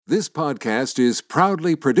This podcast is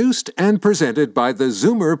proudly produced and presented by the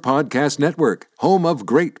Zoomer Podcast Network, home of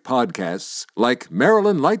great podcasts like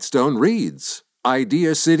Marilyn Lightstone Reads,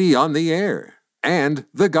 Idea City on the Air, and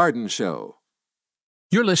The Garden Show.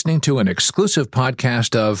 You're listening to an exclusive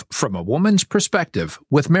podcast of From a Woman's Perspective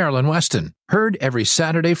with Marilyn Weston, heard every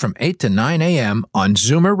Saturday from 8 to 9 a.m. on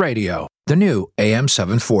Zoomer Radio, the new AM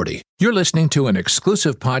 740. You're listening to an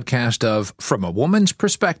exclusive podcast of From a Woman's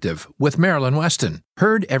Perspective with Marilyn Weston,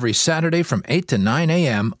 heard every Saturday from 8 to 9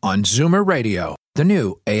 a.m. on Zoomer Radio, the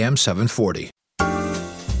new AM 740.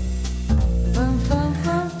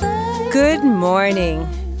 Good morning.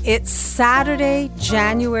 It's Saturday,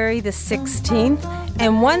 January the 16th.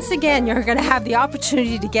 And once again, you're going to have the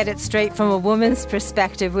opportunity to get it straight from a woman's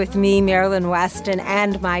perspective with me, Marilyn Weston,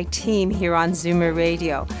 and my team here on Zoomer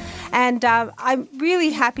Radio. And I'm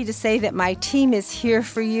really happy to say that my team is here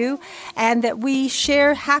for you and that we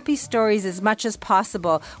share happy stories as much as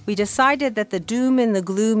possible. We decided that the doom and the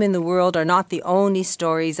gloom in the world are not the only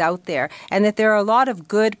stories out there and that there are a lot of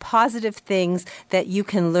good, positive things that you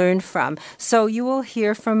can learn from. So you will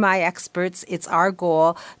hear from my experts. It's our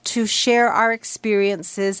goal to share our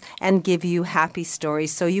experiences and give you happy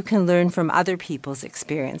stories so you can learn from other people's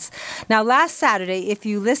experience. Now, last Saturday, if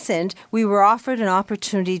you listened, we were offered an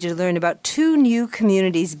opportunity to learn about two new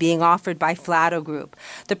communities being offered by Flato Group.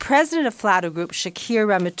 The president of Flato Group, Shakir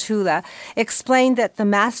Rahmatullah, explained that the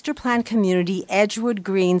master plan community Edgewood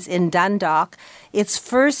Greens in Dundalk, its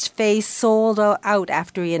first phase sold out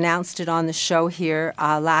after he announced it on the show here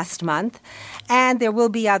last month. And there will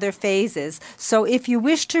be other phases. So if you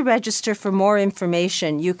wish to register for more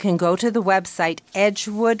information, you can go to the website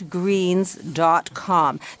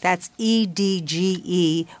edgewoodgreens.com. That's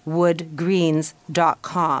EDGE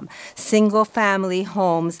woodgreens.com. Single-family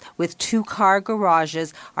homes with two-car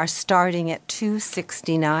garages are starting at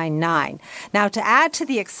 $269,900. Now, to add to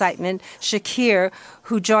the excitement, Shakir,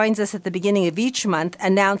 who joins us at the beginning of each month,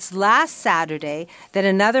 announced last Saturday that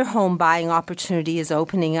another home buying opportunity is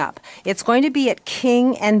opening up. It's going to be at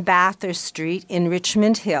King and Bathurst Street in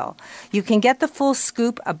Richmond Hill. You can get the full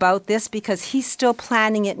scoop about this because he's still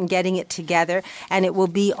planning it and getting it together, and it will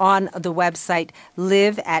be on the website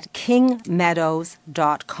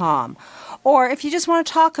live@kingmeadows.com. Or if you just want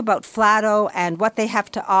to talk about Flato and what they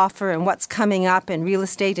have to offer and what's coming up in real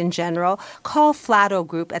estate in general, call Flato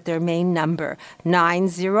Group at their main number,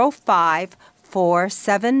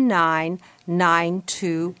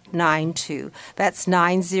 905-479-9292. That's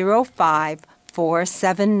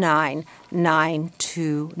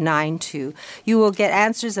 905-479-9292. You will get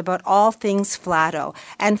answers about all things Flato.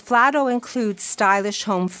 And Flato includes stylish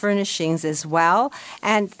home furnishings as well.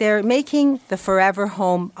 And they're making the forever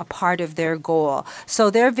home a part of their goal. So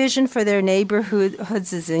their vision for their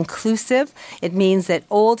neighborhoods is inclusive. It means that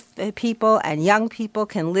old people and young people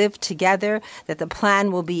can live together, that the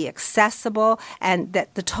plan will be accessible, and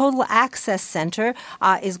that the Total Access Center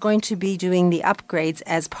is going to be doing the upgrades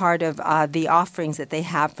as part of the offerings that they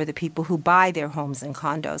have for the people who buy their homes and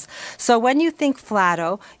condos. So when you think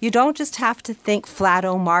Flato, you don't just have to think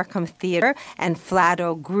Flato Markham Theatre and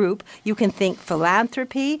Flato Group. You can think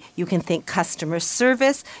philanthropy, you can think customer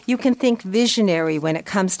service, you can think visionary when it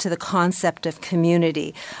comes to the concept of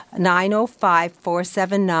community.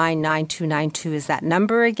 905-479-9292 is that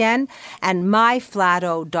number again, and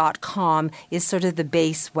myflato.com is sort of the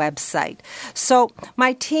base website. So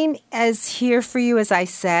my team is here for you, as I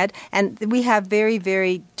said, and we have very,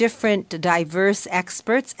 very different, diverse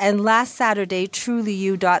experts. And last Saturday,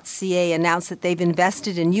 trulyu.ca announced that they've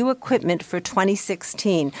invested in new equipment for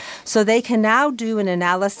 2016. So they can now do an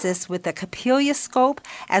analysis with a capilioscope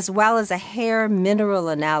as well as a hair mineral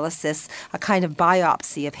analysis, a kind of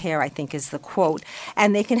biopsy of hair, I think is the quote.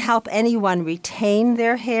 And they can help anyone retain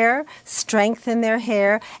their hair, strengthen their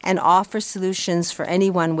hair, and offer solutions for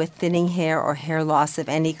anyone with thinning hair or hair loss of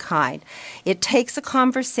any kind. It takes a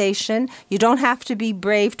conversation. You don't have to be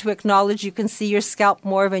brave to acknowledge you can see your scalp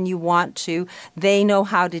more than you want to. They know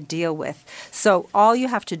how to deal with. So all you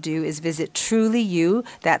have to do is visit Truly You.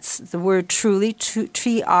 That's the word truly,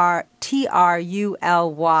 Truly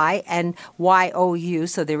and YOU,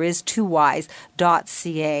 so there is two Y's,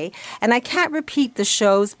 .ca. And I can't repeat the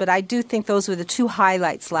shows, but I do think those were the two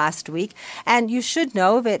highlights last week. And you should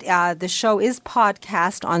know that the show is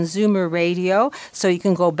podcast on Zoomer Radio, so you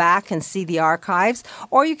can go back and see the archives,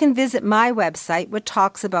 or you can visit my website, which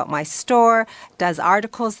talks about my store, does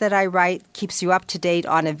articles that I write, keeps you up to date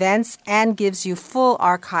on events, and gives you full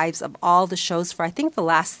archives of all the shows for, I think, the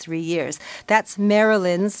last 3 years. That's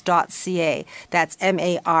marilyns.ca. That's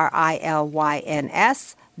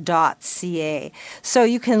MARILYNS So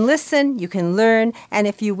you can listen, you can learn, and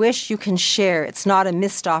if you wish, you can share. It's not a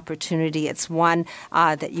missed opportunity. It's one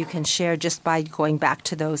that you can share just by going back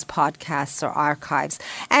to those podcasts or archives.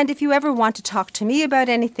 And if you ever want to talk to me about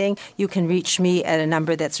anything, you can reach me at a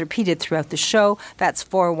number that's repeated throughout the show. That's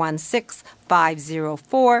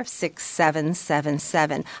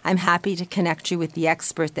 416-504-6777. I'm happy to connect you with the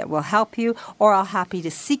expert that will help you, or I'll happy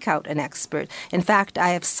to seek out an expert. In fact, I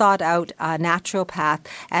have sought out a naturopath,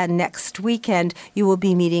 and next weekend you will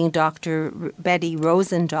be meeting Dr. Betty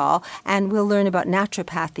Rosendahl, and we'll learn about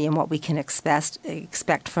naturopathy and what we can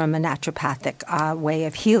expect from a naturopathic way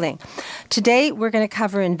of healing. Today, we're going to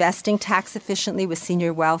cover investing tax efficiently with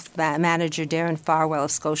Senior Wealth Manager Darren Farwell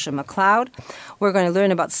of Scotia McLeod. We're going to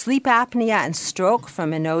learn about sleep apnea and stroke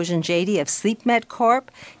from Manoj Jady of SleepMed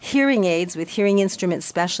Corp, hearing aids with hearing instrument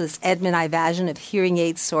specialist Edmund Ivazian of Hearing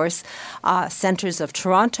Aid Source Centers of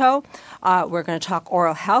Toronto. We're going to talk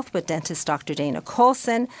oral health with dentist Dr. Dana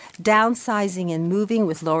Colson, downsizing and moving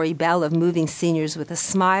with Lori Bell of Moving Seniors with a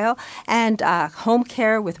Smile, and home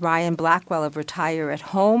care with Ryan Blackwell of Retire at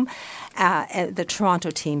Home, the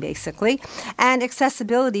Toronto team basically, and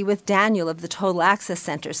accessibility with Daniel of the Total Access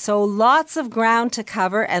Center. So lots of ground to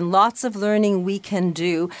cover and lots of learning we can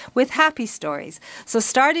do with happy stories. So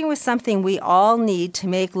starting with something we all need to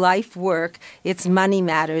make life work, it's money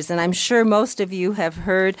matters. And I'm sure most of you have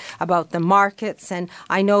heard about the markets, and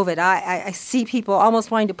I know that I see people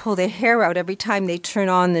almost wanting to pull their hair out every time they turn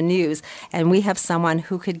on the news. And we have someone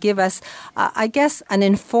who could give us, I guess, an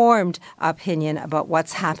informed opinion about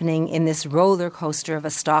what's happening in this roller coaster of a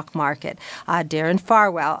stock market. Darren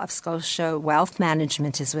Farwell of Scotia Wealth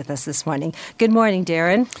Management is with us this morning. Good morning,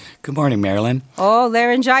 Darren. Good morning, Marilyn. Oh,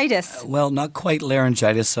 laryngitis. Well, not quite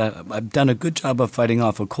laryngitis. I've done a good job of fighting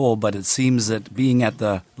off a cold, but it seems that being at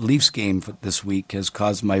the Leafs game this week has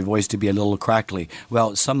caused my voice to be a little crackly.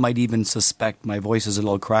 Well, some might even suspect my voice is a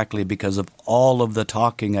little crackly because of all of the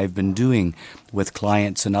talking I've been doing with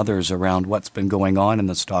clients and others around what's been going on in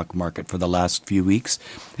the stock market for the last few weeks.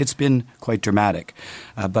 It's been quite dramatic.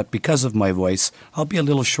 But because of my voice, I'll be a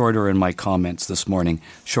little shorter in my comments this morning,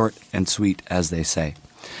 short and sweet, as they say.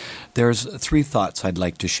 There's 3 thoughts I'd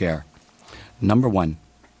like to share. Number 1,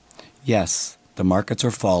 yes, the markets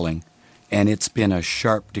are falling, and it's been a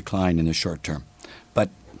sharp decline in the short term. But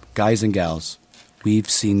guys and gals, we've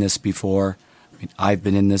seen this before. I've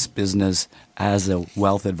been in this business as a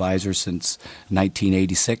wealth advisor since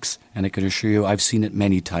 1986, and I can assure you I've seen it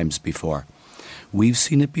many times before. We've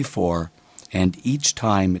seen it before, and each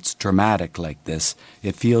time it's dramatic like this,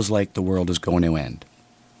 it feels like the world is going to end.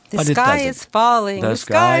 The sky is falling. The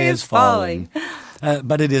sky is falling.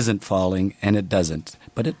 But it isn't falling, and it doesn't.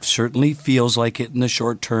 But it certainly feels like it in the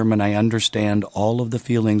short term, and I understand all of the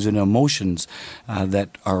feelings and emotions that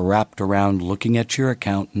are wrapped around looking at your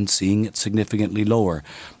account and seeing it significantly lower.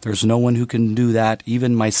 There's no one who can do that,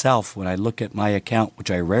 even myself. When I look at my account,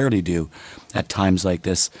 which I rarely do at times like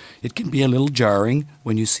this, it can be a little jarring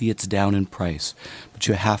when you see it's down in price. But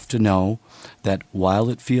you have to know that while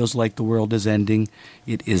it feels like the world is ending,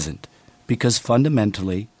 it isn't. Because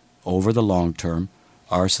fundamentally, over the long term,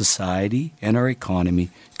 our society and our economy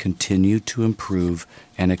continue to improve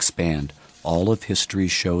and expand. All of history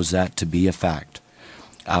shows that to be a fact.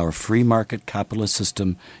 Our free market capitalist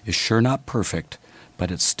system is sure not perfect,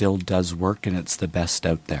 but it still does work, and it's the best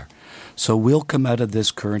out there. So we'll come out of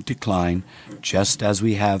this current decline just as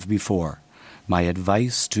we have before. My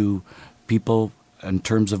advice to people in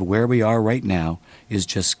terms of where we are right now is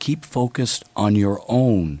just keep focused on your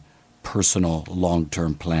own personal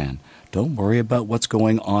long-term plan. Don't worry about what's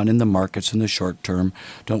going on in the markets in the short term.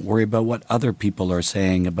 Don't worry about what other people are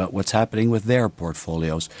saying about what's happening with their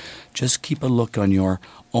portfolios. Just keep a look on your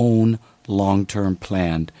own long-term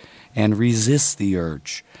plan and resist the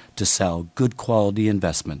urge to sell good quality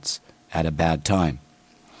investments at a bad time.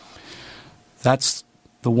 That's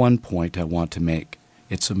the one point I want to make.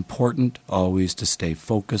 It's important always to stay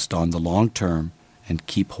focused on the long term and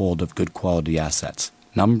keep hold of good quality assets.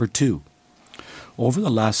 Number 2, over the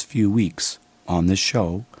last few weeks on this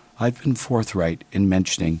show, I've been forthright in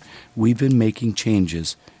mentioning we've been making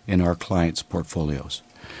changes in our clients' portfolios.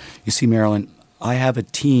 You see, Marilyn, I have a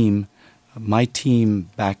team. My team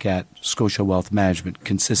back at Scotia Wealth Management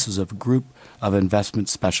consists of a group of investment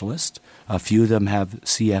specialists. A few of them have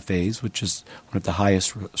CFAs, which is one of the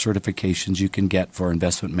highest certifications you can get for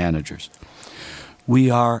investment managers.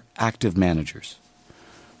 We are active managers.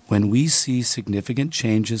 When we see significant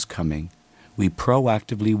changes coming, we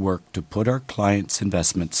proactively work to put our clients'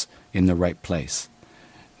 investments in the right place.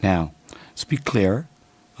 Now, let's be clear,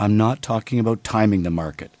 I'm not talking about timing the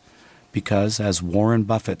market, because as Warren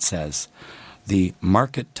Buffett says, the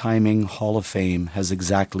Market Timing Hall of Fame has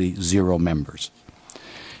exactly 0 members.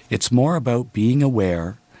 It's more about being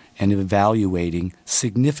aware and evaluating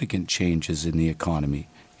significant changes in the economy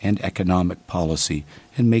and economic policy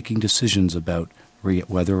and making decisions about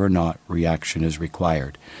whether or not reaction is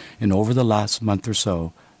required. And over the last month or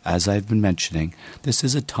so, as I've been mentioning, this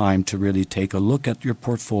is a time to really take a look at your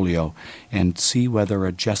portfolio and see whether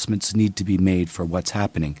adjustments need to be made for what's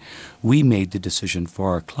happening. We made the decision for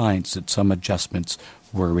our clients that some adjustments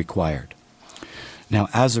were required. Now,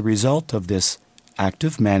 as a result of this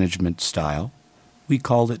active management style, we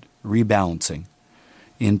called it rebalancing.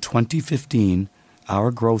 In 2015, our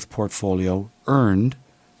growth portfolio earned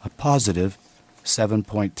a positive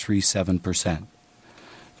 7.37%.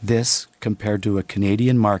 This compared to a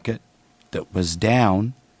Canadian market that was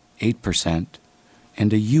down 8%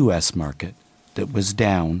 and a U.S. market that was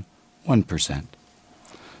down 1%.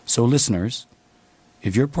 So listeners,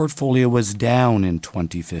 if your portfolio was down in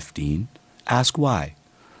 2015, ask why.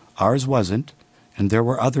 Ours wasn't, and there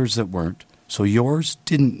were others that weren't, so yours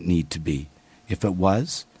didn't need to be. If it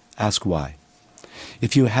was, ask why.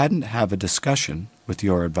 If you hadn't have a discussion with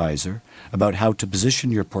your advisor about how to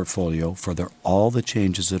position your portfolio for all the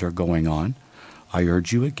changes that are going on, I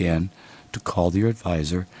urge you again to call your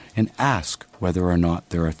advisor and ask whether or not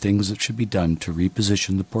there are things that should be done to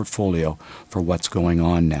reposition the portfolio for what's going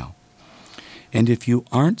on now. And if you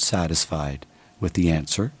aren't satisfied with the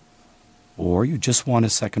answer, or you just want a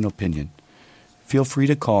second opinion, feel free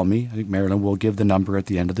to call me. I think Marilyn will give the number at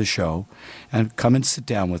the end of the show, and come and sit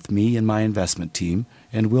down with me and my investment team,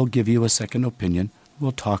 and we'll give you a second opinion.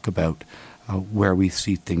 We'll talk about where we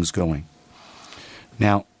see things going.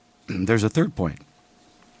 Now, there's a third point.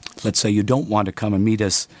 Let's say you don't want to come and meet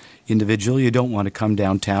us individually. You don't want to come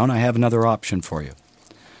downtown. I have another option for you.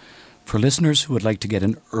 For listeners who would like to get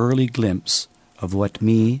an early glimpse of what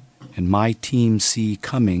me and my team see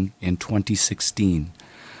coming in 2016,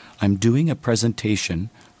 I'm doing a presentation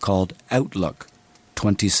called Outlook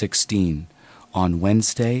 2016 on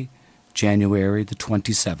Wednesday, January the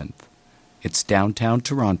 27th. It's downtown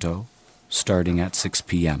Toronto, starting at 6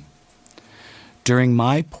 p.m. During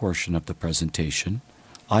my portion of the presentation,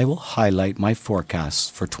 I will highlight my forecasts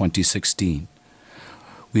for 2016.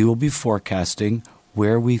 We will be forecasting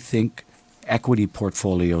where we think equity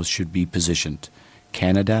portfolios should be positioned,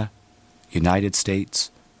 Canada, United States,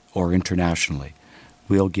 or internationally.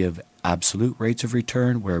 We'll give absolute rates of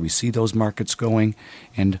return, where we see those markets going,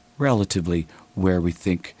 and relatively where we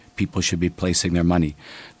think people should be placing their money.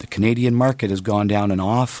 The Canadian market has gone down an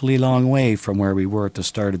awfully long way from where we were at the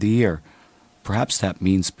start of the year. Perhaps that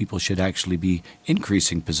means people should actually be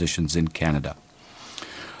increasing positions in Canada.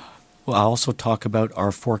 Well, I'll also talk about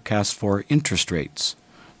our forecast for interest rates.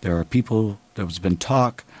 There's been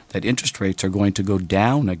talk that interest rates are going to go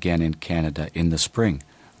down again in Canada in the spring.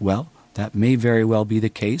 Well, that may very well be the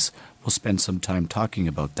case. We'll spend some time talking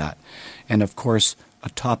about that. And of course, a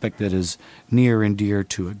topic that is near and dear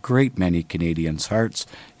to a great many Canadians' hearts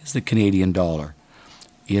is the Canadian dollar.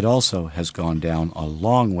 It also has gone down a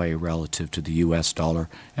long way relative to the U.S. dollar,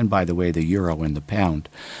 and by the way, the euro and the pound.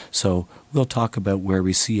 So we'll talk about where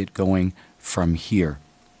we see it going from here.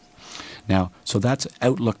 Now, so that's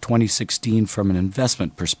Outlook 2016 from an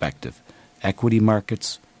investment perspective. Equity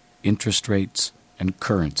markets, interest rates, and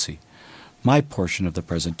currency. My portion of the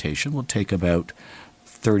presentation will take about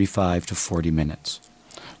 35 to 40 minutes.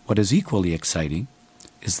 What is equally exciting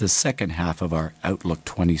is the second half of our Outlook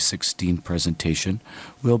 2016 presentation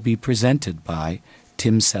will be presented by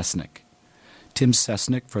Tim Sesnick. Tim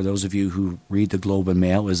Sesnick, for those of you who read the Globe and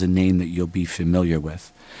Mail, is a name that you'll be familiar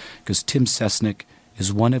with, because Tim Sesnick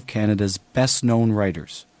is one of Canada's best-known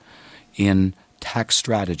writers in tax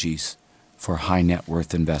strategies for high net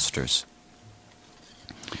worth investors.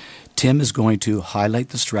 Tim is going to highlight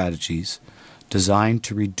the strategies designed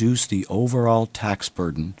to reduce the overall tax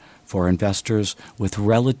burden for investors with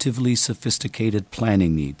relatively sophisticated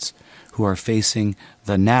planning needs who are facing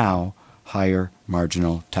the now higher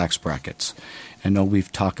marginal tax brackets. I know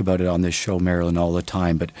we've talked about it on this show, Marilyn, all the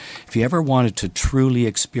time, but if you ever wanted to truly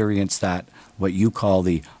experience that, what you call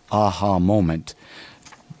the aha moment,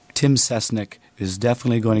 Tim Sesnick is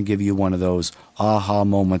definitely going to give you one of those aha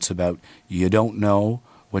moments about you don't know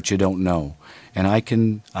what you don't know. And I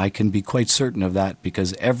can be quite certain of that,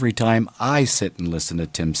 because every time I sit and listen to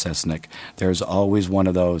Tim Sesnick, there's always one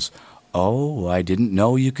of those, oh, I didn't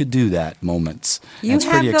know you could do that moments. You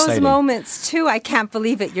have those moments too. I can't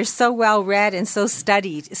believe it. You're so well read and so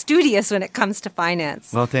studious when it comes to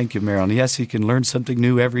finance. Well, thank you, Marilyn. Yes, you can learn something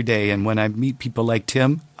new every day. And when I meet people like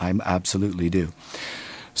Tim, I absolutely do.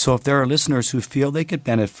 So if there are listeners who feel they could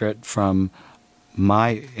benefit from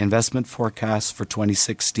my investment forecast for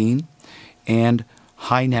 2016 and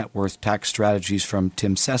high net worth tax strategies from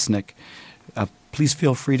Tim Cesnik, please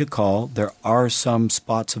feel free to call. There are some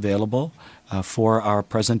spots available for our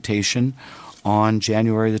presentation on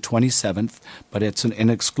January the 27th, but it's an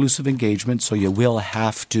exclusive engagement, so you will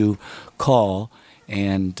have to call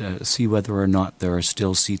and see whether or not there are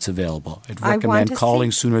still seats available. I'd recommend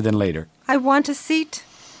calling sooner than later. I want a seat.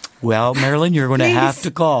 Well, Marilyn, you're going to have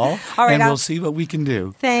to call, right, we'll see what we can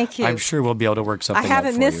do. Thank you. I'm sure we'll be able to work something out for you. I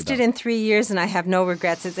haven't missed it in 3 years, and I have no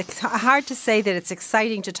regrets. It's hard to say that it's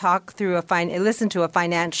exciting to talk through listen to a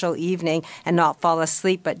financial evening and not fall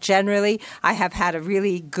asleep, but generally, I have had a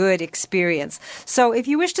really good experience. So if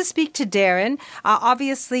you wish to speak to Darren,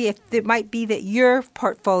 obviously, if it might be that your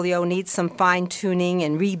portfolio needs some fine-tuning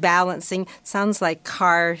and rebalancing, sounds like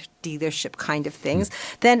car dealership kind of things,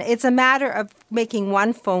 then it's a matter of making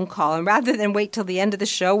one phone call. And rather than wait till the end of the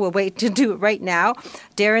show, we'll wait to do it right now.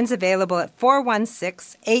 Darren's available at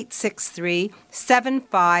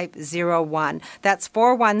 416-863-7501. That's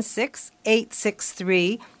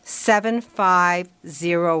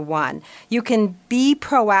 416-863-7501. You can be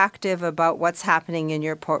proactive about what's happening in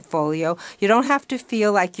your portfolio. You don't have to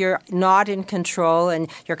feel like you're not in control and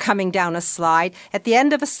you're coming down a slide. At the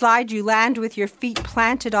end of a slide, you land with your feet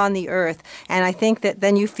planted on the earth, and I think that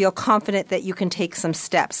then you feel confident that you can take some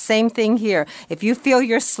steps. Same thing here. If you feel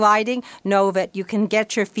you're sliding, know that you can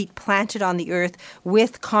get your feet planted on the earth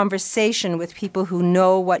with conversation with people who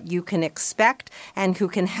know what you can expect and who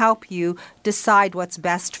can help you decide what's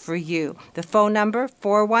best for you. The phone number,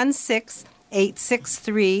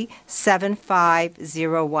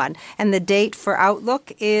 416-863-7501. And the date for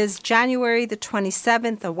Outlook is January the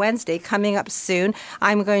 27th, a Wednesday, coming up soon.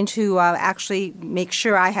 I'm going to actually make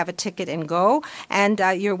sure I have a ticket and go, and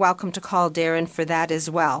you're welcome to call Darren for that as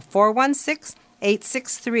well.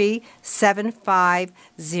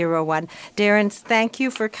 416-863-7501. Darren, thank you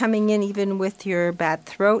for coming in even with your bad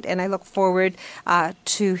throat, and I look forward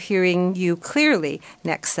to hearing you clearly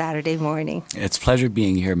next Saturday morning. It's a pleasure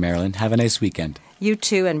being here, Marilyn. Have a nice weekend. You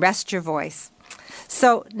too, and rest your voice.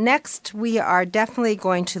 So next, we are definitely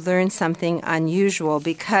going to learn something unusual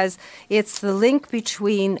because it's the link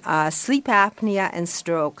between sleep apnea and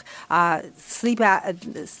stroke. Sleep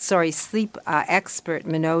expert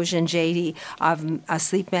Manoj Njeti of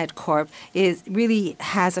SleepMed Corp really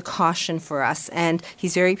has a caution for us, and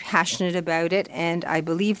he's very passionate about it. And I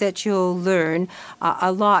believe that you'll learn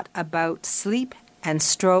a lot about sleep and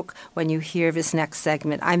stroke when you hear this next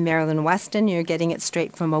segment. I'm Marilyn Weston. You're getting it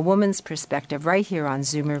straight from a woman's perspective right here on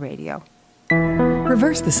Zoomer Radio.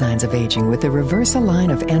 Reverse the signs of aging with the Reversa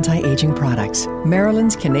line of anti-aging products.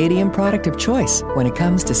 Maryland's Canadian product of choice when it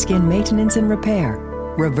comes to skin maintenance and repair.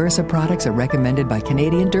 Reversa products are recommended by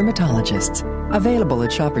Canadian dermatologists. Available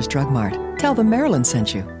at Shoppers Drug Mart. Tell them Marilyn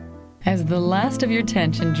sent you. As the last of your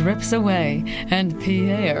tension drips away and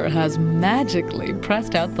Pierre has magically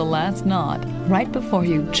pressed out the last knot right before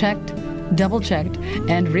you checked, double-checked,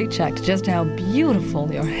 and rechecked just how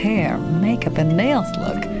beautiful your hair, makeup, and nails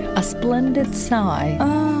look, a splendid sigh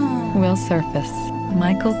will surface.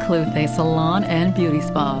 Michael Cluthe Salon and Beauty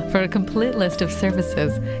Spa. For a complete list of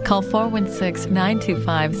services, call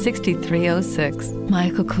 416-925-6306.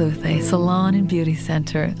 Michael Cluthe Salon and Beauty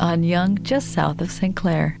Center on Yonge, just south of St.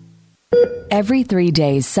 Clair. Every 3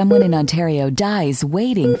 days, someone in Ontario dies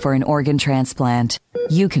waiting for an organ transplant.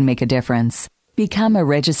 You can make a difference. Become a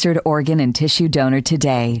registered organ and tissue donor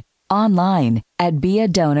today. Online at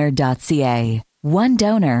beadonor.ca. One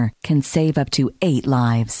donor can save up to 8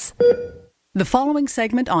 lives. The following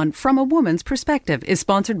segment on From a Woman's Perspective is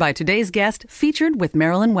sponsored by today's guest, featured with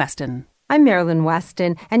Marilyn Weston. I'm Marilyn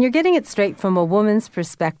Weston, and you're getting it straight from a woman's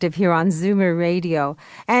perspective here on Zoomer Radio.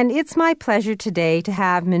 And it's my pleasure today to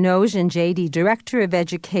have Manoj Njeti, Director of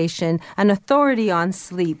Education, an authority on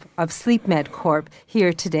sleep of SleepMed Corp,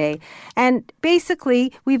 here today. And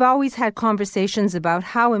basically, we've always had conversations about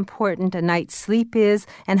how important a night's sleep is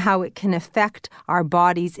and how it can affect our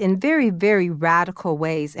bodies in very, very radical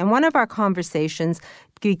ways. And one of our conversations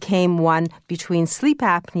became one between sleep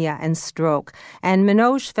apnea and stroke. And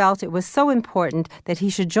Manoj felt it was so important that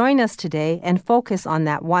he should join us today and focus on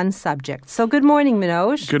that one subject. So good morning,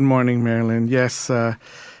 Manoj. Good morning, Marilyn. Yes,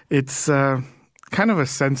 it's kind of a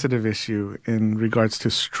sensitive issue in regards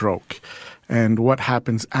to stroke and what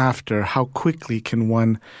happens after. How quickly can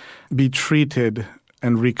one be treated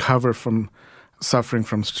and recover from suffering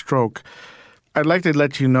from stroke? I'd like to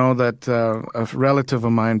let you know that a relative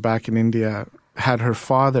of mine back in India had her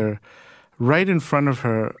father right in front of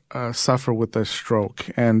her suffer with a stroke.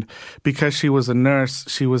 And because she was a nurse,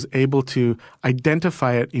 she was able to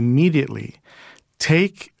identify it immediately,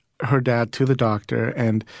 take her dad to the doctor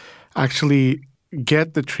and actually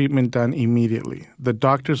get the treatment done immediately. The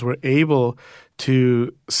doctors were able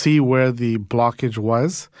to see where the blockage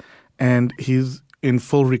was, and he's in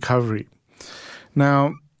full recovery.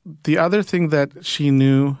 Now, the other thing that she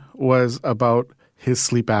knew was about his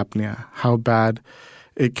sleep apnea, how bad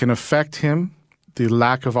it can affect him, the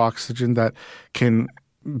lack of oxygen that can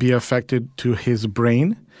be affected to his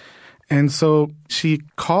brain. And so she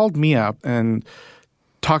called me up and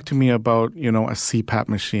talked to me about, a CPAP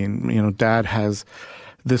machine. Dad has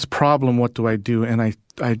this problem. What do I do? And I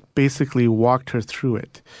basically walked her through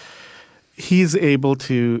it. He's able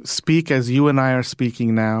to speak as you and I are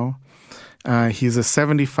speaking now. He's a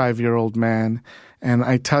 75-year-old man, and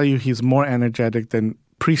I tell you, he's more energetic than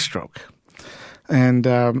pre-stroke. And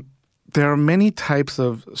there are many types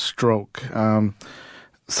of stroke.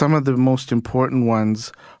 Some of the most important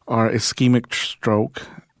ones are ischemic stroke,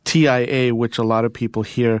 TIA, which a lot of people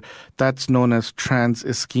hear. That's known as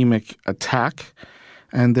trans-ischemic attack.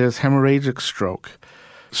 And there's hemorrhagic stroke.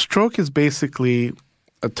 Stroke is basically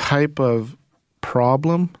a type of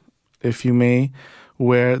problem, if you may,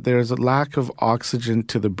 where there's a lack of oxygen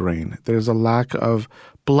to the brain. There's a lack of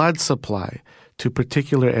blood supply to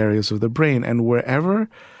particular areas of the brain. And wherever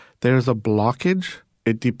there's a blockage,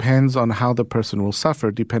 it depends on how the person will suffer,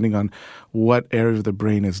 depending on what area of the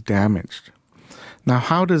brain is damaged. Now,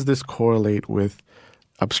 how does this correlate with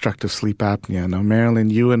obstructive sleep apnea? Now, Marilyn,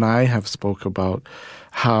 you and I have spoke about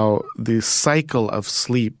how the cycle of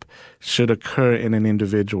sleep should occur in an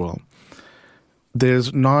individual.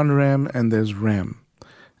 There's non-REM and there's REM.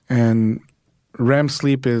 And REM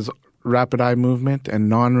sleep is rapid eye movement and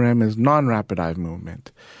non-REM is non-rapid eye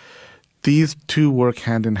movement. These two work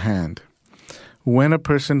hand in hand. When a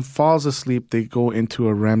person falls asleep, they go into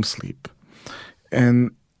a REM sleep.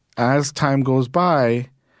 And as time goes by,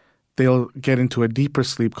 they'll get into a deeper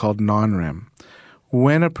sleep called non-REM.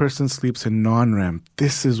 When a person sleeps in non-REM,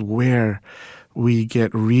 this is where we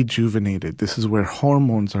get rejuvenated. This is where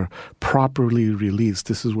hormones are properly released.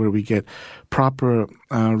 This is where we get proper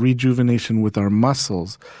rejuvenation with our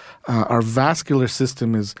muscles. Our vascular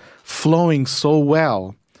system is flowing so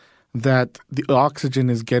well that the oxygen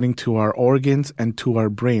is getting to our organs and to our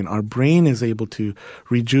brain. Our brain is able to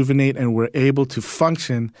rejuvenate, and we're able to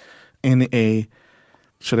function in a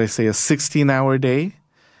 16-hour day.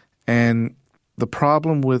 And the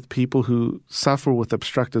problem with people who suffer with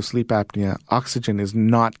obstructive sleep apnea, oxygen is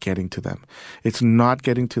not getting to them. It's not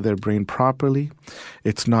getting to their brain properly.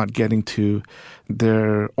 It's not getting to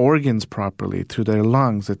their organs properly, to their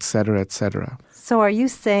lungs, et cetera, et cetera. So are you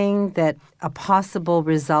saying that a possible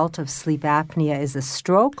result of sleep apnea is a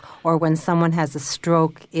stroke, or when someone has a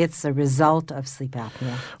stroke, it's a result of sleep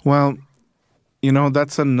apnea? Well,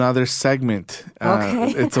 that's another segment.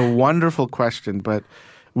 Okay. It's a wonderful question, but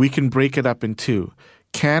we can break it up in two.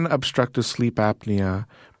 Can obstructive sleep apnea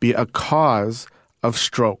be a cause of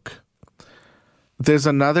stroke? There's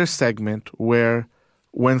another segment where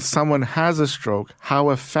when someone has a stroke, how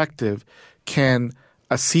effective can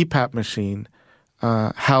a CPAP machine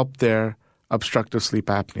help their obstructive sleep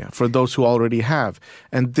apnea for those who already have?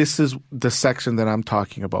 And this is the section that I'm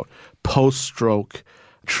talking about, post-stroke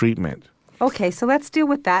treatment. Okay, so let's deal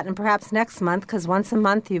with that, and perhaps next month, because once a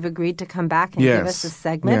month you've agreed to come back and give us a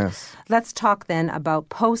segment. Yes. Let's talk then about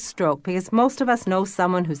post-stroke, because most of us know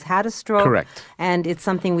someone who's had a stroke. Correct. And it's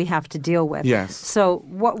something we have to deal with. Yes. So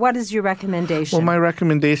what is your recommendation? Well, my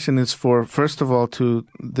recommendation is for, first of all, to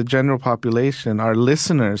the general population, our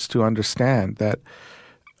listeners, to understand that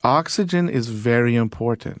oxygen is very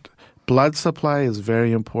important. Blood supply is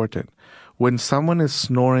very important. When someone is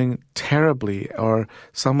snoring terribly or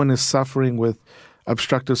someone is suffering with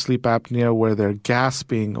obstructive sleep apnea where they're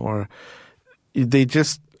gasping or they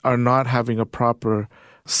just are not having a proper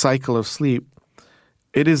cycle of sleep,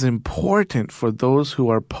 it is important for those who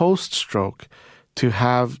are post-stroke to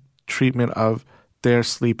have treatment of their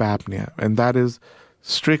sleep apnea, and that is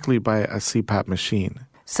strictly by a CPAP machine.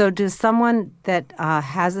 So does someone that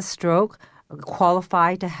has a stroke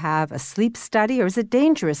qualify to have a sleep study, or is it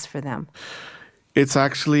dangerous for them? It's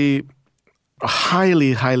actually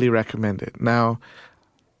highly, highly recommended. Now,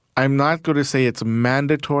 I'm not going to say it's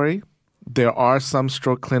mandatory. There are some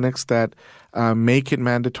stroke clinics that make it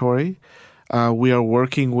mandatory. We are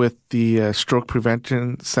working with the Stroke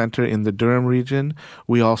Prevention Center in the Durham region.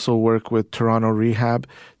 We also work with Toronto Rehab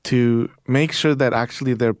to make sure that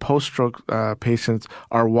actually their post-stroke patients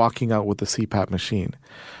are walking out with the CPAP machine.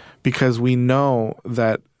 Because we know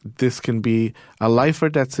that this can be a life or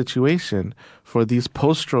death situation for these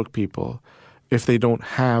post-stroke people. if they don't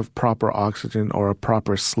have proper oxygen or a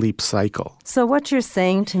proper sleep cycle. So what you're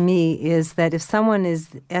saying to me is that if someone is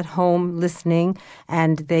at home listening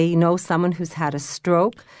and they know someone who's had a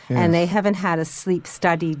stroke and they haven't had a sleep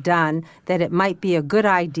study done, that it might be a good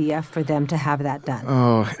idea for them to have that done.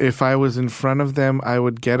 Oh, if I was in front of them, I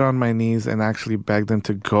would get on my knees and actually beg them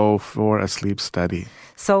to go for a sleep study.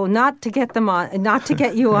 So not to get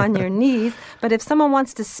you on your knees, but if someone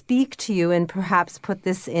wants to speak to you and perhaps put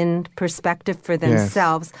this in perspective for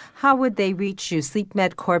themselves, how would they reach you? Sleep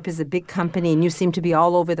Med Corp is a big company and you seem to be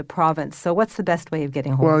all over the province. So what's the best way of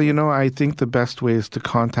getting hold of you? Well, I think the best way is to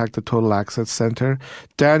contact the Total Access Center.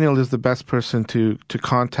 Daniel is the best person to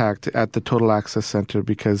contact at the Total Access Center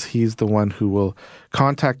because he's the one who will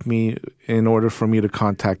contact me in order for me to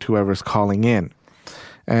contact whoever's calling in.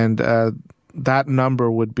 And that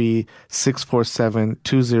number would be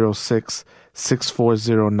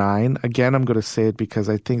 647-206-6409. Again, I'm going to say it because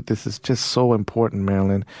I think this is just so important,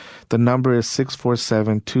 Marilyn. The number is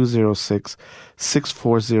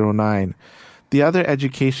 647-206-6409. The other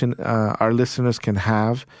education our listeners can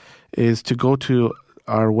have is to go to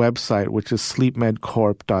our website, which is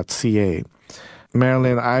sleepmedcorp.ca.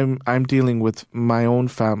 Marilyn, I'm dealing with my own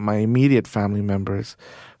my immediate family members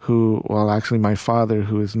actually my father,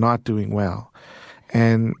 who is not doing well.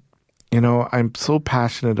 And, I'm so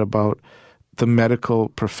passionate about the medical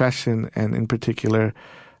profession and in particular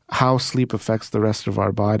how sleep affects the rest of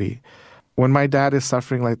our body. When my dad is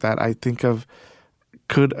suffering like that, I think of,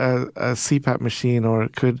 could a CPAP machine or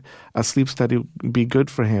could a sleep study be good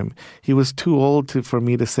for him? He was too old for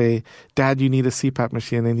me to say, Dad, you need a CPAP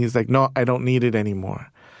machine. And he's like, no, I don't need it anymore.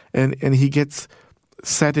 And he gets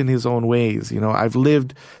set in his own ways. I've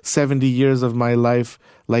lived 70 years of my life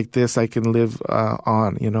like this. I can live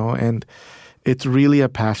on, and it's really a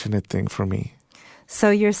passionate thing for me. So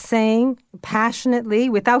you're saying passionately,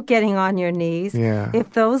 without getting on your knees,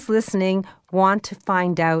 if those listening want to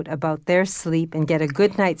find out about their sleep and get a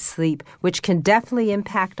good night's sleep, which can definitely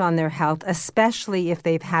impact on their health, especially if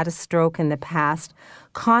they've had a stroke in the past,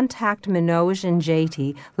 contact Manoj and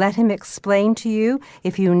JT. Let him explain to you.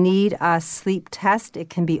 If you need a sleep test, it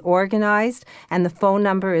can be organized. And the phone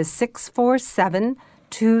number is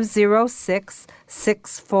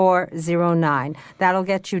 647-206-6409. That'll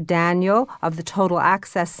get you Daniel of the Total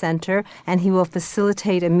Access Center, and he will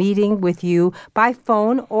facilitate a meeting with you by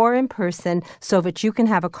phone or in person so that you can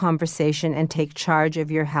have a conversation and take charge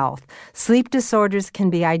of your health. Sleep disorders can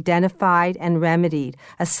be identified and remedied.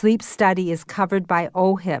 A sleep study is covered by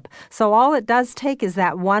OHIP. So all it does take is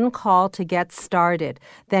that one call to get started.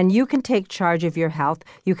 Then you can take charge of your health.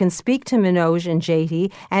 You can speak to Manoj and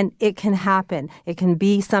JT, and it can happen. It can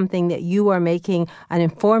be something that you are making an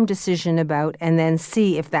informed decision about and then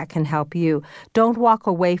see if that can help you. Don't walk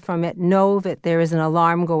away from it. Know that there is an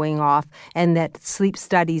alarm going off and that sleep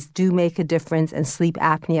studies do make a difference and sleep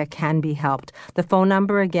apnea can be helped. The phone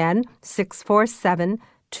number again,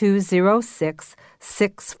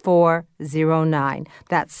 647-206-6409.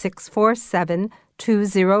 That's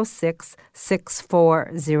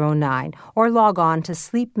 647-206-6409. Or log on to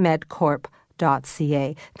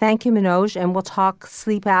sleepmedcorp.ca. Thank you, Manoj, and we'll talk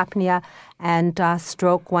sleep apnea and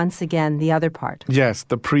stroke once again, the other part. Yes,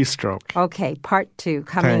 the pre-stroke. Okay, part 2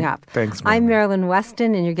 coming up. Thanks, I'm Marilyn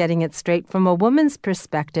Weston, and you're getting it straight from a woman's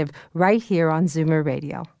perspective right here on Zoomer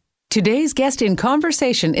Radio. Today's guest in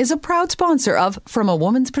conversation is a proud sponsor of From a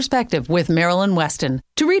Woman's Perspective with Marilyn Weston.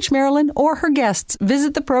 To reach Marilyn or her guests,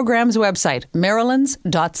 visit the program's website,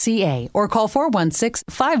 marilyns.ca, or call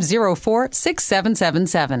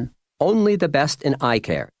 416-504-6777. Only the best in eye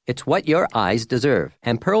care. It's what your eyes deserve.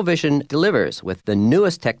 And Pearl Vision delivers with the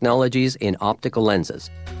newest technologies in optical lenses.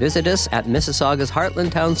 Visit us at Mississauga's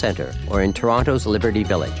Heartland Town Centre or in Toronto's Liberty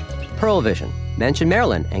Village. Pearl Vision. Mention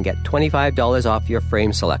Marilyn and get $25 off your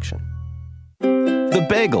frame selection. The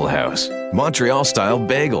Bagel House. Montreal-style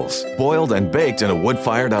bagels. Boiled and baked in a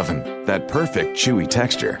wood-fired oven. That perfect chewy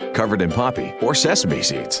texture. Covered in poppy or sesame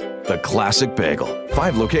seeds. The classic bagel.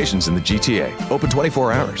 5 locations in the GTA. Open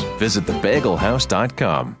 24 hours. Visit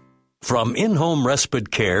thebagelhouse.com. From in-home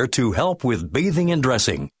respite care to help with bathing and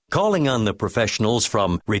dressing, calling on the professionals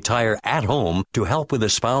from Retire at Home to help with a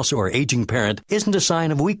spouse or aging parent isn't a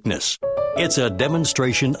sign of weakness. It's a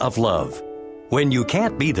demonstration of love. When you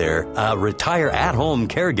can't be there, a Retire at Home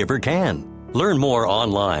caregiver can. Learn more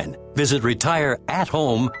online. Visit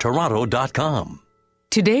retireathometoronto.com.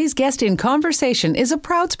 Today's guest in conversation is a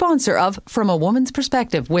proud sponsor of From a Woman's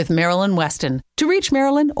Perspective with Marilyn Weston. To reach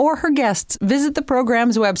Marilyn or her guests, visit the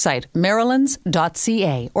program's website,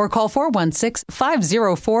 marilyns.ca, or call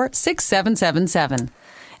 416-504-6777.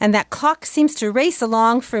 And that clock seems to race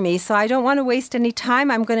along for me, so I don't want to waste any time.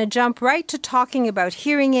 I'm going to jump right to talking about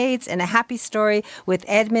hearing aids and a happy story with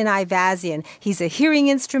Edmund Ivazian. He's a hearing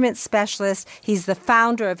instrument specialist. He's the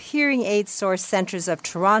founder of Hearing Aid Source Centers of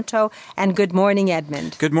Toronto. And good morning,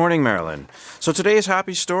 Edmund. Good morning, Marilyn. So today's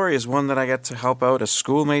happy story is one that I get to help out a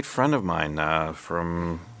schoolmate friend of mine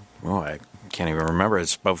from, I can't even remember.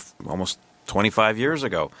 It's about almost 25 years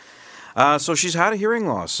ago. So she's had a hearing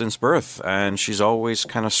loss since birth, and she's always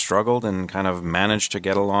kind of struggled and kind of managed to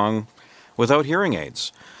get along without hearing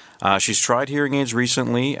aids. She's tried hearing aids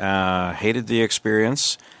recently, hated the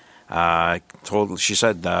experience. She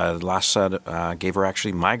said last set gave her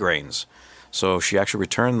actually migraines, so she actually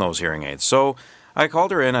returned those hearing aids. So I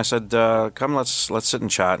called her in. I said, "Come, let's sit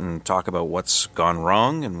and chat and talk about what's gone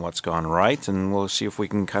wrong and what's gone right, and we'll see if we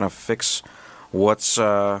can kind of fix what's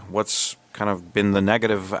kind of been the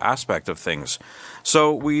negative aspect of things."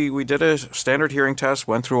 So we did a standard hearing test,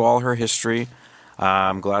 went through all her history.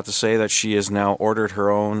 I'm glad to say that she has now ordered her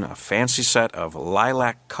own fancy set of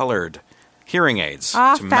lilac-colored hearing aids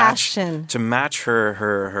to match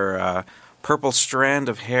her purple strand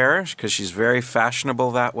of hair, because she's very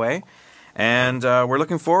fashionable that way. And we're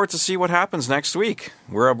looking forward to see what happens next week.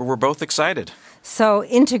 We're both excited. So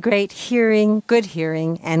integrate hearing,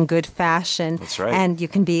 and good fashion. That's right. And you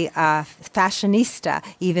can be a fashionista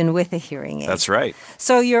even with a hearing aid. That's right.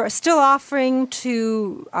 So you're still offering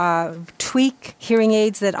to tweak hearing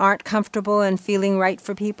aids that aren't comfortable and feeling right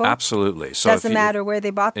for people? Absolutely. So doesn't matter where they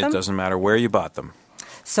bought them? It doesn't matter where you bought them.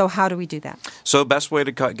 So how do we do that? So the best way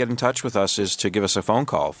to get in touch with us is to give us a phone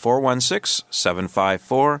call,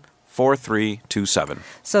 416-754-4327.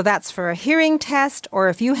 So that's for a hearing test, or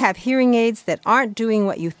if you have hearing aids that aren't doing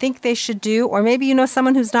what you think they should do, or maybe you know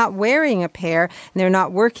someone who's not wearing a pair and they're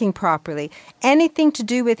not working properly. Anything to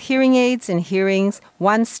do with hearing aids and hearings,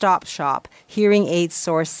 one-stop shop, Hearing Aid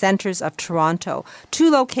Source Centers of Toronto. 2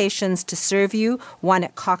 locations to serve you, one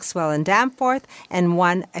at Coxwell and Danforth, and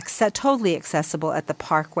one totally accessible at the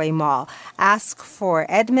Parkway Mall. Ask for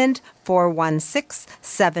Edmund,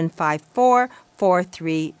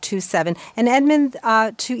 416-754-4327. And Edmund,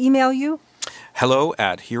 to email you?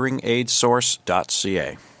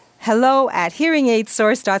 hello@hearingaidsource.ca.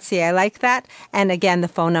 hello@hearingaidsource.ca. I like that. And again, the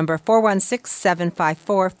phone number,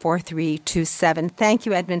 416-754-4327. Thank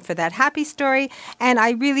you, Edmund, for that happy story. And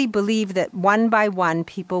I really believe that one by one,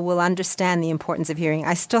 people will understand the importance of hearing.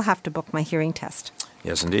 I still have to book my hearing test.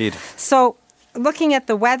 Yes, indeed. So, looking at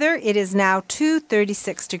the weather, it is now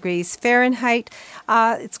 236 degrees Fahrenheit.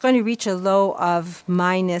 It's going to reach a low of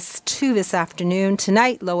 -2 this afternoon.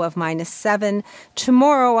 Tonight, low of -7.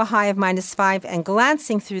 Tomorrow, a high of -5. And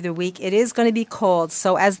glancing through the week, it is going to be cold.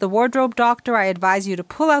 So as the wardrobe doctor, I advise you to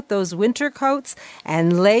pull out those winter coats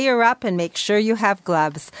and layer up and make sure you have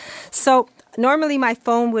gloves. So normally my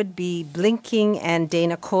phone would be blinking and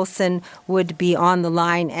Dana Colson would be on the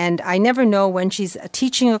line, and I never know when she's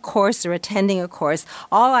teaching a course or attending a course.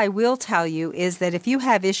 All I will tell you is that if you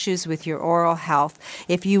have issues with your oral health,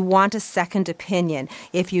 if you want a second opinion,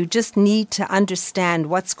 if you just need to understand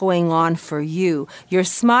what's going on for you, your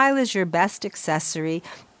smile is your best accessory.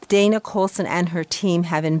 Dana Colson and her team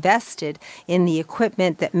have invested in the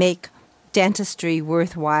equipment that make dentistry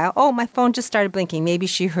worthwhile. Oh, my phone just started blinking. Maybe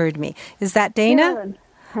she heard me. Is that Dana? Marilyn.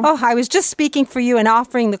 Oh, I was just speaking for you and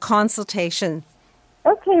offering the consultation.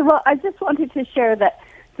 Okay, well, I just wanted to share that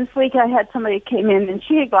this week I had somebody came in and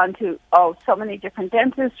she had gone to, so many different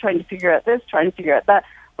dentists, trying to figure out this, trying to figure out that,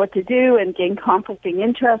 what to do, and gain conflicting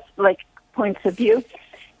interests, points of view.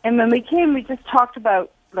 And when we came, we just talked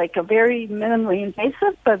about a very minimally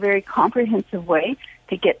invasive but very comprehensive way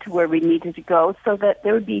to get to where we needed to go so that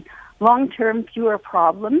there would be long-term fewer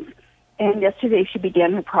problems. And yesterday she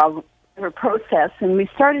began her process, and we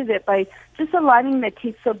started it by just aligning the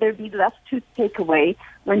teeth so there'd be less tooth takeaway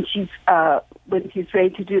when she's ready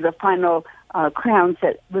to do the final crowns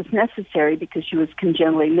that was necessary because she was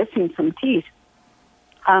congenitally missing some teeth.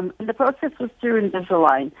 And the process was through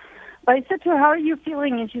Invisalign. But I said to her, "How are you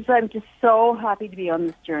feeling?" And she said, "I'm just so happy to be on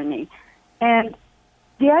this journey." And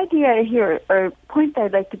the idea here, or point that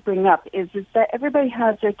I'd like to bring up, is that everybody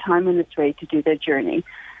has their time when it's ready to do their journey.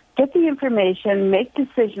 Get the information, make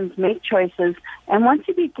decisions, make choices, and once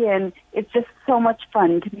you begin, it's just so much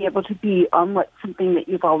fun to be able to be on something that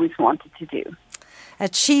you've always wanted to do.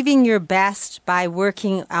 Achieving your best by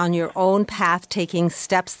working on your own path, taking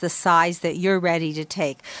steps the size that you're ready to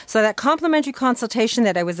take. So that complimentary consultation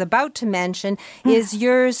that I was about to mention is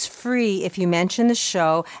yours free if you mention the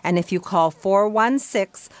show and if you call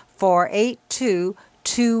 416-482-2727.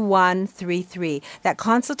 2133. That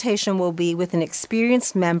consultation will be with an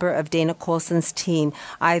experienced member of Dana Colson's team,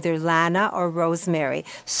 either Lana or Rosemary.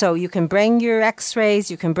 So you can bring your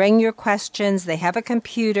x-rays, you can bring your questions. They have a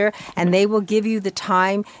computer, and they will give you the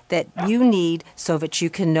time that you need so that you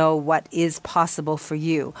can know what is possible for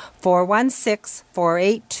you.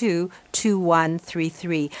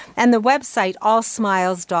 416-482-2133. And the website,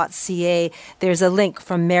 allsmiles.ca, there's a link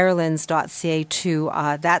from marylands.ca to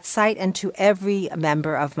that site and to every member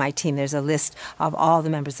of my team. There's a list of all the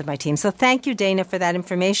members of my team. So thank you, Dana, for that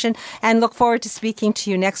information, and look forward to speaking to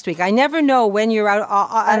you next week. I never know when you're out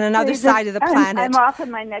on another side of the planet. I'm off in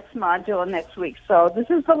my next module next week, so this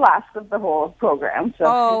is the last of the whole program.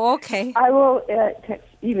 So okay. I will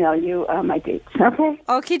email you my dates, okay?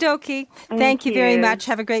 Okie dokie. Thank you very much.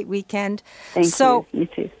 Have a great weekend. Thank you. You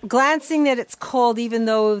too. Glancing that it's cold, even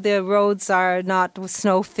though the roads are not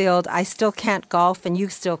snow-filled, I still can't golf, and you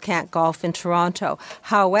still can't golf in Toronto.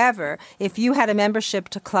 However, if you had a membership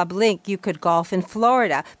to Club Link, you could golf in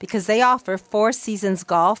Florida because they offer 4 seasons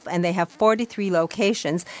golf, and they have 43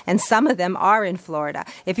 locations, and some of them are in Florida.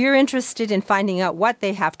 If you're interested in finding out what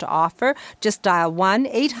they have to offer, just dial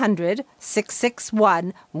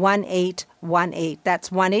 1-800-661-1818. That's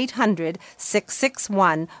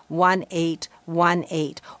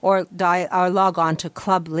 1-800-661-1818. Or log on to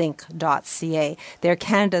clublink.ca. They're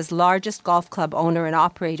Canada's largest golf club owner and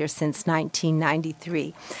operator since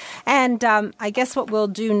 1993. And I guess what we'll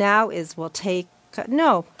do now is why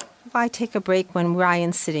take a break when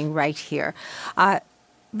Ryan's sitting right here?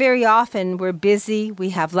 Very often we're busy.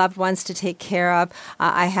 We have loved ones to take care of.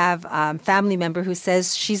 I have a family member who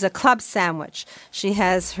says she's a club sandwich. She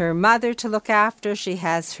has her mother to look after. She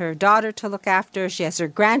has her daughter to look after. She has her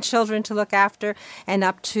grandchildren to look after. And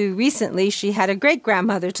up to recently, she had a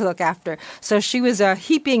great-grandmother to look after. So she was a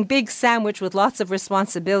heaping big sandwich with lots of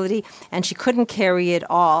responsibility, and she couldn't carry it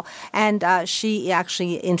all. And she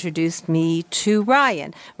actually introduced me to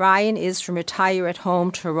Ryan. Ryan is from Retire at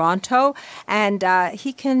Home Toronto, and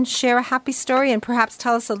he can share a happy story and perhaps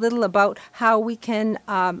tell us a little about how we can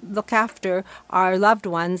look after our loved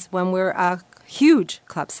ones when we're a huge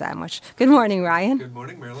club sandwich. Good morning, Ryan. Good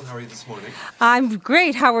morning, Marilyn. How are you this morning? I'm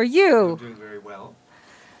great. How are you? I'm doing very well.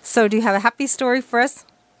 So do you have a happy story for us?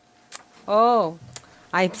 Oh,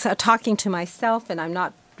 I'm talking to myself and I'm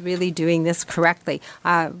not really doing this correctly.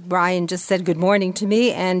 Ryan just said good morning to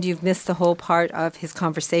me, and you've missed the whole part of his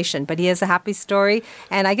conversation. But he has a happy story,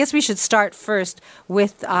 and I guess we should start first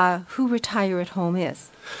with who Retire at Home is.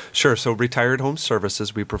 Sure. So Retire at Home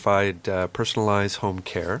Services, we provide personalized home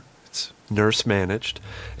care. It's nurse managed,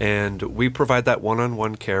 and we provide that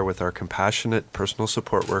one-on-one care with our compassionate personal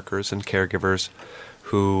support workers and caregivers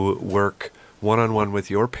who work one-on-one with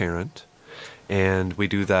your parent, and we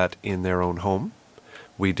do that in their own home.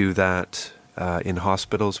 We do that in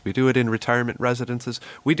hospitals. We do it in retirement residences.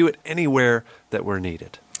 We do it anywhere that we're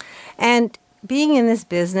needed. And being in this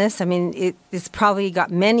business, I mean, it's probably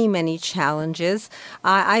got many, many challenges.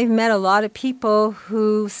 I've met a lot of people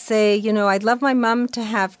who say, I'd love my mom to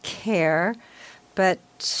have care, but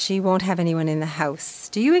she won't have anyone in the house.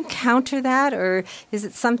 Do you encounter that, or is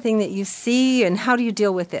it something that you see, and how do you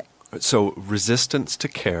deal with it? So resistance to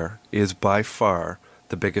care is by far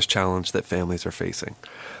the biggest challenge that families are facing.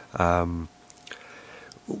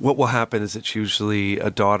 What will happen is it's usually a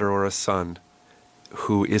daughter or a son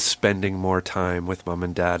who is spending more time with mom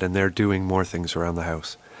and dad, and they're doing more things around the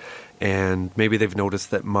house. And maybe they've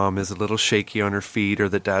noticed that mom is a little shaky on her feet, or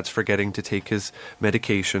that dad's forgetting to take his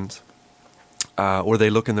medications. Or they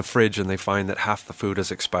look in the fridge and they find that half the food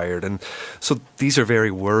has expired. And so these are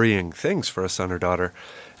very worrying things for a son or daughter.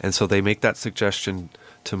 And so they make that suggestion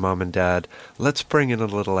to mom and dad, let's bring in a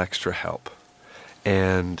little extra help.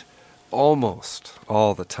 And almost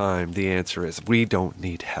all the time, the answer is, we don't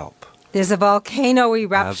need help. There's a volcano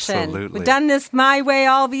eruption. Absolutely. We've done this my way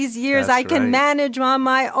all these years. That's I can right. manage on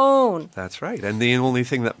my own. That's right. And the only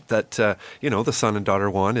thing that the son and daughter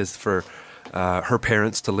want is for her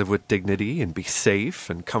parents to live with dignity and be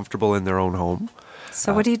safe and comfortable in their own home.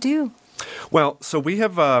 So what do you do? Well, so we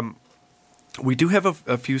have... we do have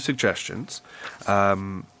a few suggestions.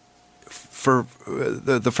 For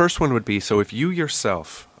the first one would be, so if you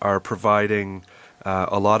yourself are providing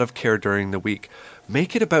a lot of care during the week,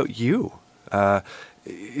 make it about you.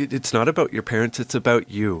 It's not about your parents, it's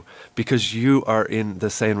about you, because you are in the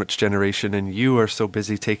sandwich generation and you are so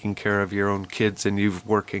busy taking care of your own kids and you're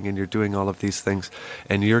working and you're doing all of these things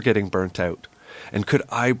and you're getting burnt out. And could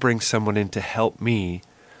I bring someone in to help me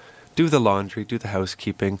do the laundry, do the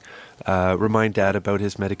housekeeping, remind dad about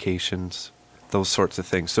his medications, those sorts of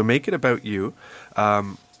things. So make it about you.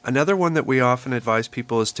 Another one that we often advise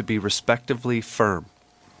people is to be respectively firm.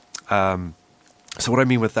 So what I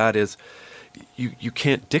mean with that is you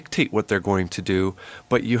can't dictate what they're going to do,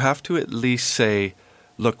 but you have to at least say,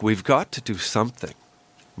 look, we've got to do something.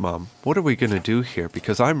 Mom, what are we going to do here?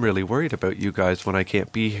 Because I'm really worried about you guys when I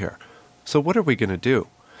can't be here. So what are we going to do?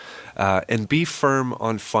 And be firm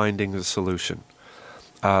on finding a solution.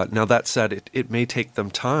 Now, that said, it may take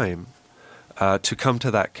them time to come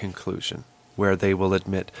to that conclusion where they will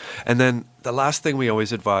admit. And then the last thing we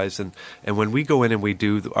always advise, and when we go in and we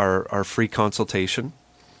do our free consultation,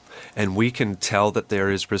 and we can tell that there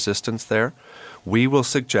is resistance there, we will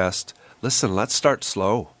suggest, listen, let's start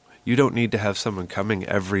slow. You don't need to have someone coming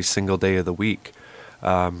every single day of the week.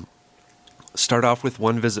 Start off with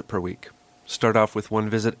one visit per week. Start off with one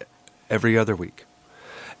visit every other week.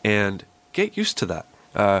 And get used to that.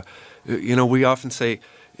 We often say,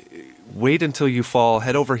 wait until you fall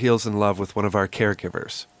head over heels in love with one of our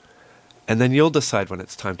caregivers. And then you'll decide when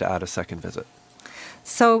it's time to add a second visit.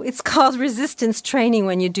 So it's called resistance training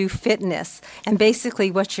when you do fitness. And basically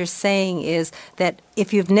what you're saying is that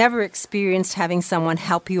if you've never experienced having someone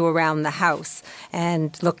help you around the house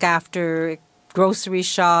and look after grocery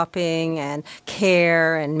shopping and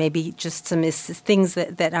care and maybe just some things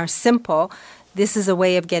that are simple, this is a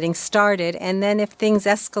way of getting started. And then if things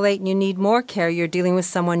escalate and you need more care, you're dealing with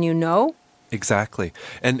someone you know. Exactly.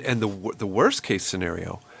 And the worst case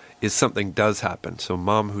scenario is something does happen. So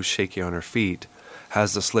mom who's shaky on her feet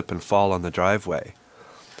has a slip and fall on the driveway.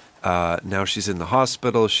 Now she's in the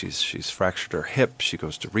hospital. She's fractured her hip. She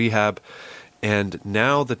goes to rehab. And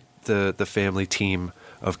now the family team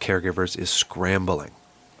of caregivers is scrambling.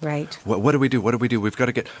 Right. What do we do? What do we do? We've got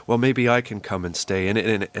to get, well, maybe I can come and stay.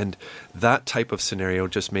 And that type of scenario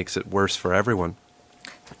just makes it worse for everyone.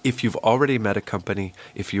 If you've already met a company,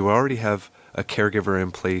 if you already have a caregiver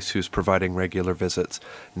in place who's providing regular visits,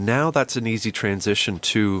 now that's an easy transition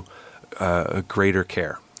to a greater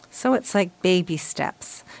care. So it's like baby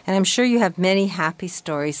steps. And I'm sure you have many happy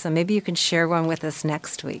stories, so maybe you can share one with us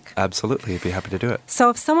next week. Absolutely. I'd be happy to do it. So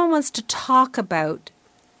if someone wants to talk about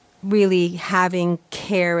really having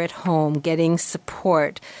care at home, getting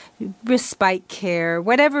support, respite care,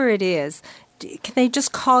 whatever it is, can they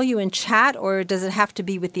just call you and chat, or does it have to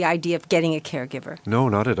be with the idea of getting a caregiver? No,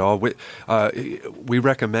 not at all. We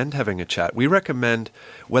recommend having a chat. We recommend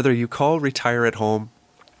whether you call Retire at Home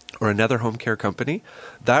or another home care company,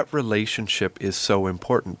 that relationship is so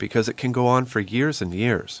important because it can go on for years and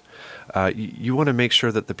years. You want to make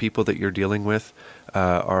sure that the people that you're dealing with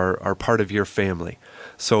are part of your family.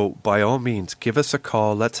 So by all means, give us a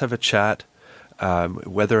call. Let's have a chat.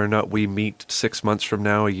 Whether or not we meet 6 months from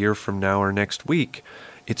now, a year from now, or next week,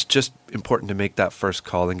 it's just important to make that first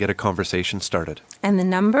call and get a conversation started. And the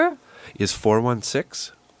number? Is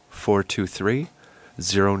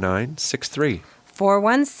 416-423-0963.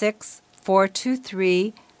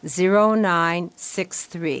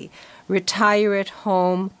 416-423-0963. Retire at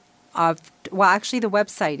Home actually the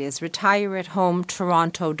website is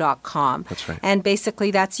retireathometoronto.com. That's right. And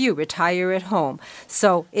basically that's you, Retire at Home.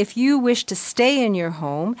 So if you wish to stay in your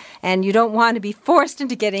home and you don't want to be forced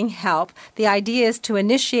into getting help, the idea is to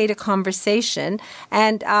initiate a conversation.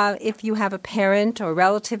 And if you have a parent or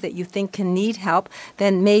relative that you think can need help,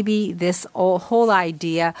 then maybe this whole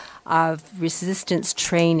idea of resistance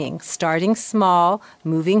training, starting small,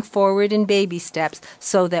 moving forward in baby steps,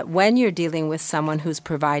 so that when you're dealing with someone who's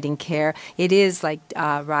providing care, it is, like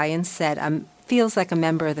Ryan said, feels like a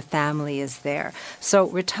member of the family is there. So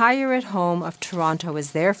Retire at Home of Toronto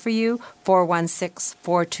is there for you.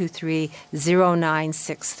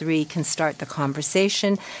 416-423-0963 can start the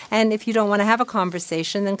conversation. And if you don't want to have a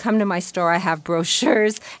conversation, then come to my store. I have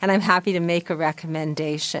brochures, and I'm happy to make a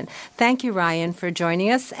recommendation. Thank you, Ryan, for joining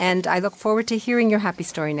us, and I look forward to hearing your happy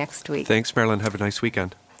story next week. Thanks, Marilyn. Have a nice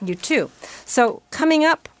weekend. You too. So coming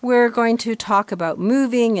up, we're going to talk about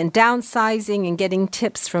moving and downsizing and getting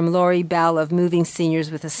tips from Lori Bell of Moving Seniors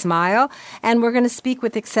with a Smile. And we're going to speak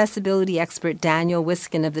with accessibility expert Daniel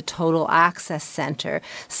Wiskin of the Total Access Center.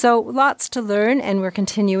 So lots to learn, and we're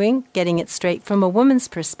continuing getting it straight from a woman's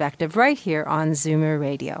perspective right here on Zoomer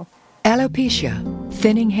Radio. Alopecia,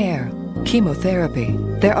 thinning hair, chemotherapy.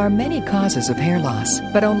 There are many causes of hair loss,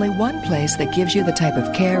 but only one place that gives you the type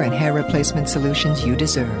of care and hair replacement solutions you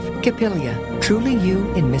deserve. Capilia, Truly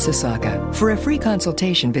You in Mississauga. For a free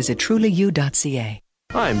consultation, visit trulyu.ca.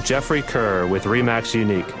 I'm Jeffrey Kerr with RE/MAX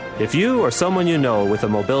Unique. If you or someone you know with a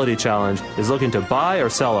mobility challenge is looking to buy or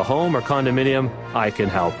sell a home or condominium, I can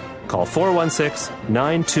help. Call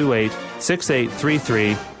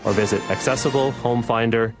 416-928-6833 or visit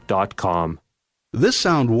accessiblehomefinder.com. This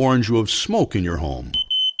sound warns you of smoke in your home.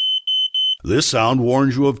 This sound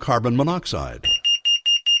warns you of carbon monoxide.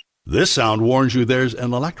 This sound warns you there's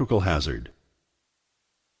an electrical hazard.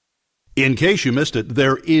 In case you missed it,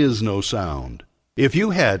 there is no sound. If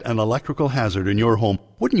you had an electrical hazard in your home,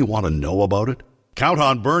 wouldn't you want to know about it? Count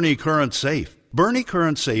on Bernie Current Safe. Bernie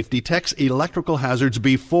Current Safe detects electrical hazards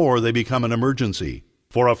before they become an emergency.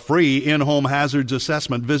 For a free in-home hazards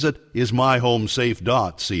assessment, visit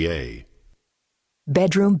ismyhomesafe.ca.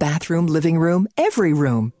 Bedroom, bathroom, living room, every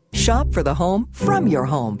room. Shop for the home from your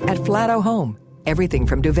home at Flatto Home. Everything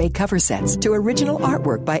from duvet cover sets to original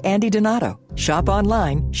artwork by Andy Donato. Shop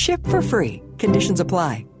online, ship for free. Conditions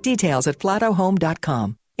apply. Details at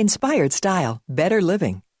flattohome.com. Inspired style, better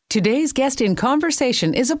living. Today's guest in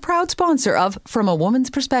conversation is a proud sponsor of From a Woman's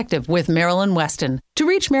Perspective with Marilyn Weston. To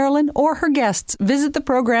reach Marilyn or her guests, visit the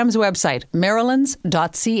program's website,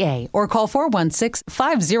 marilyns.ca, or call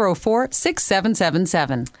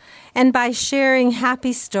 416-504-6777. And by sharing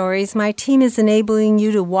happy stories, my team is enabling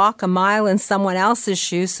you to walk a mile in someone else's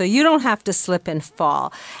shoes so you don't have to slip and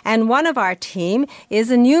fall. And one of our team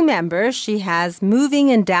is a new member. She has moving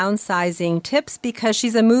and downsizing tips because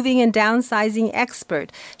she's a moving and downsizing expert.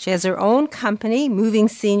 She has her own company, Moving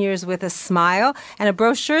Seniors with a Smile, and a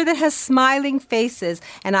brochure that has smiling faces.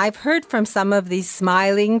 And I've heard from some of these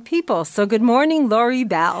smiling people. So good morning, Lori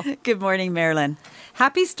Bell. Good morning, Marilyn.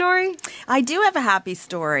 Happy story? I do have a happy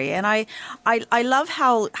story, and I love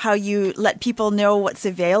how you let people know what's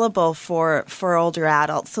available for older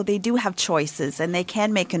adults, so they do have choices and they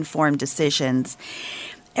can make informed decisions.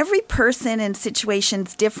 Every person and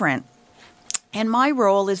situation's different. And my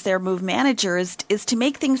role as their move manager is to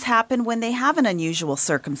make things happen when they have an unusual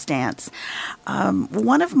circumstance.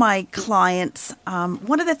 One of my clients,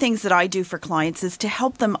 one of the things that I do for clients is to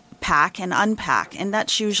help them pack and unpack, and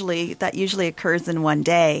that usually occurs in one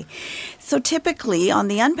day. So typically on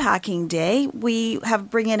the unpacking day, we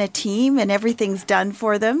bring in a team and everything's done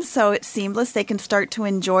for them, so it's seamless. They can start to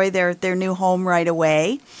enjoy their new home right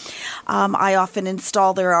away. I often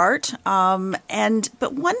install their art,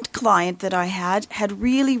 but one client that I had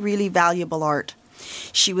really, really valuable art.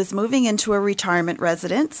 She was moving into a retirement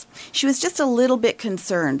residence. She was just a little bit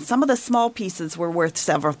concerned. Some of the small pieces were worth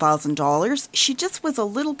several $1,000s. She just was a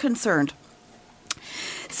little concerned.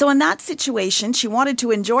 So in that situation, she wanted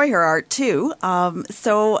to enjoy her art too.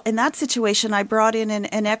 So in that situation, I brought in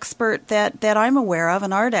an expert that I'm aware of,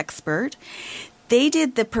 an art expert. They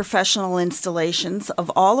did the professional installations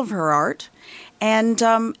of all of her art and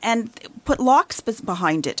put locks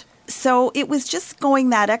behind it. So it was just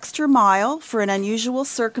going that extra mile for an unusual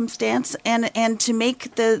circumstance and to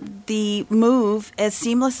make the move as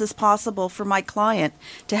seamless as possible for my client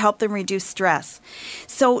to help them reduce stress.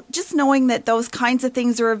 So just knowing that those kinds of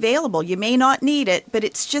things are available. You may not need it, but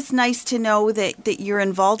it's just nice to know that you're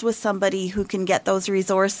involved with somebody who can get those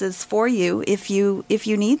resources for you if you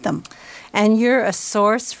need them. And you're a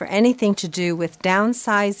source for anything to do with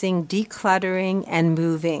downsizing, decluttering, and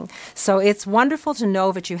moving. So it's wonderful to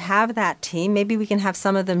know that you have that team. Maybe we can have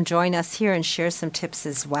some of them join us here and share some tips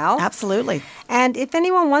as well. Absolutely. And if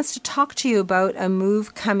anyone wants to talk to you about a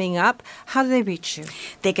move coming up, how do they reach you?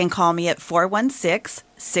 They can call me at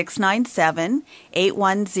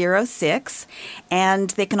 416-697-8106, and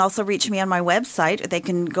they can also reach me on my website. They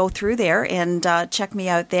can go through there and check me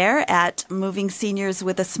out there at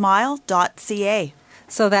movingseniorswithasmile.ca.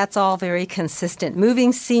 So that's all very consistent.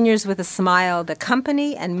 Moving Seniors with a Smile, the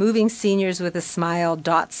company, and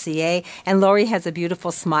movingseniorswithasmile.ca. And Lori has a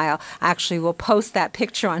beautiful smile. Actually, we'll post that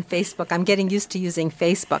picture on Facebook. I'm getting used to using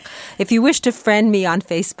Facebook. If you wish to friend me on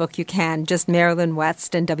Facebook, you can. Just Marilyn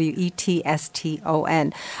Weston,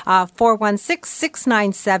 Wetston.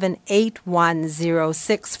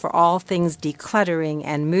 416-697-8106 for all things decluttering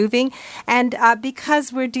and moving. And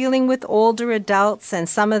because we're dealing with older adults and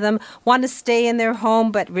some of them want to stay in their home,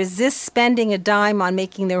 but resist spending a dime on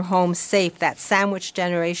making their home safe, that sandwich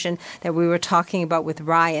generation that we were talking about with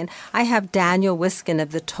Ryan. I have Daniel Wiskin of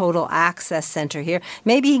the Total Access Center here.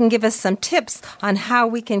 Maybe he can give us some tips on how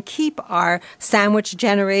we can keep our sandwich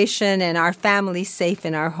generation and our family safe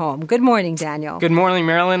in our home. Good morning, Daniel. Good morning,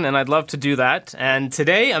 Marilyn, and I'd love to do that. And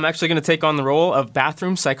today I'm actually going to take on the role of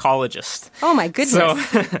bathroom psychologist. Oh, my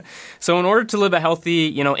goodness. So in order to live a healthy,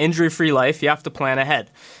 injury-free life, you have to plan ahead.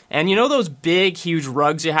 And those big, huge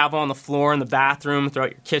rugs you have on the floor in the bathroom,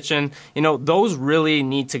 throughout your kitchen, those really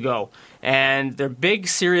need to go. And they're big,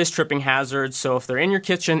 serious tripping hazards. So if they're in your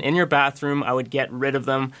kitchen, in your bathroom, I would get rid of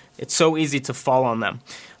them. It's so easy to fall on them.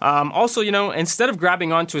 Also, instead of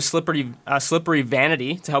grabbing onto a slippery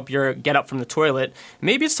vanity to help you get up from the toilet,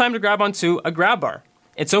 maybe it's time to grab onto a grab bar.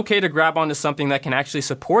 It's okay to grab onto something that can actually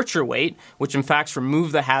support your weight, which in fact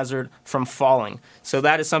remove the hazard from falling. So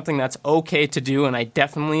that is something that's okay to do, and I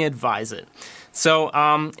definitely advise it.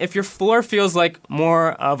 So if your floor feels like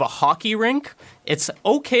more of a hockey rink, it's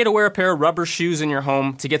okay to wear a pair of rubber shoes in your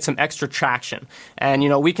home to get some extra traction. And,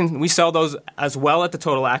 we sell those as well at the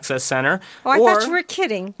Total Access Center. Oh, I thought you were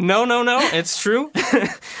kidding. No, it's true.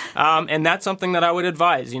 And that's something that I would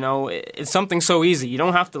advise. It's something so easy. You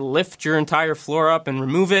don't have to lift your entire floor up and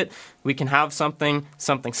remove it. We can have something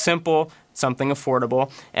simple, something affordable.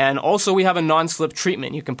 And also we have a non-slip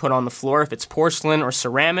treatment you can put on the floor. If it's porcelain or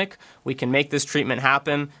ceramic, we can make this treatment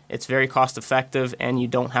happen. It's very cost effective and you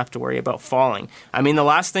don't have to worry about falling. I mean, the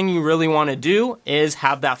last thing you really want to do is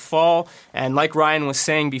have that fall. And like Ryan was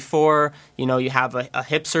saying before, you have a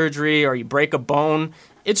hip surgery or you break a bone.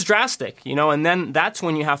 It's drastic, and then that's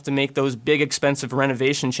when you have to make those big expensive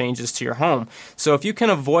renovation changes to your home. So if you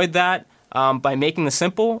can avoid that by making the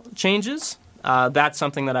simple changes, that's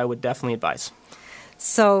something that I would definitely advise.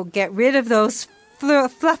 So get rid of those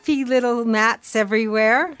fluffy little mats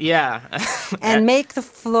everywhere. Yeah. And make the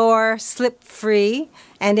floor slip-free.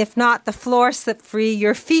 And if not the floor slip-free,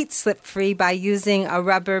 your feet slip-free by using a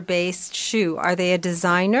rubber-based shoe. Are they a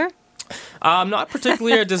designer? Not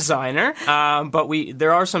particularly a designer, but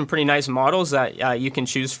there are some pretty nice models that you can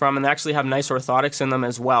choose from, and they actually have nice orthotics in them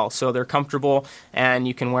as well. So they're comfortable, and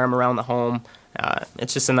you can wear them around the home.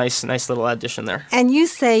 It's just a nice little addition there. And you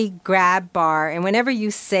say grab bar, and whenever you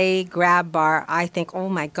say grab bar, I think, oh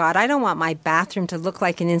my God, I don't want my bathroom to look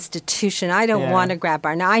like an institution. I don't want a grab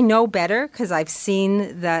bar. Now, I know better because I've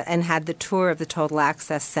seen and had the tour of the Total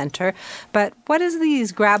Access Center, but what does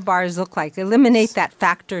these grab bars look like? Eliminate that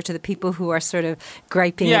factor to the people who are sort of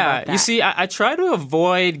griping about that. Yeah, you see, I try to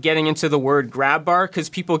avoid getting into the word grab bar because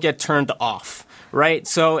people get turned off. Right?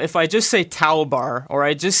 So if I just say towel bar or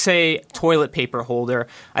I just say toilet paper holder,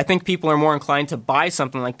 I think people are more inclined to buy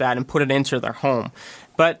something like that and put it into their home.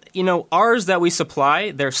 But, ours that we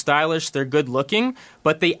supply, they're stylish, they're good looking,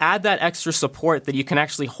 but they add that extra support that you can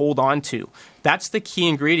actually hold on to. That's the key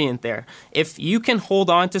ingredient there. If you can hold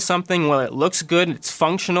on to something where it looks good and it's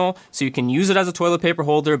functional, so you can use it as a toilet paper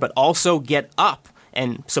holder, but also get up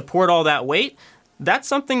and support all that weight, that's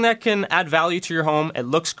something that can add value to your home. It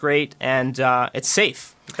looks great, and it's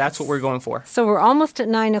safe. That's what we're going for. So we're almost at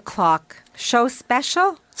 9 o'clock. Show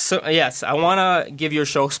special? So yes, I want to give you a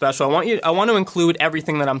show special. I want to include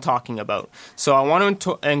everything that I'm talking about. So I want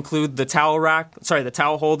to include the towel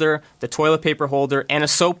holder, the toilet paper holder, and a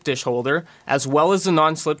soap dish holder, as well as the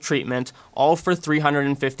non-slip treatment, all for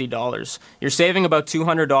 $350. You're saving about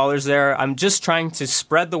 $200 there. I'm just trying to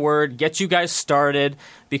spread the word, get you guys started,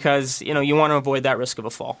 because you want to avoid that risk of a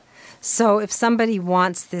fall. So if somebody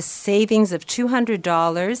wants this savings of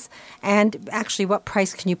 $200, and actually what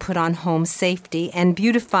price can you put on home safety and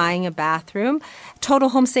beautifying a bathroom? Total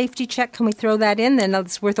home safety check, can we throw that in? Then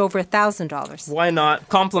it's worth over $1,000. Why not?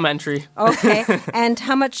 Complimentary. Okay. And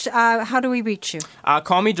how do we reach you?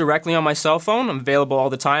 Call me directly on my cell phone. I'm available all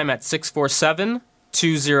the time at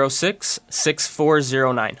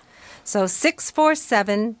 647-206-6409. So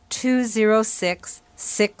 647-206-6409.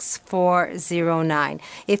 6409.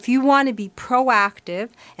 If you want to be proactive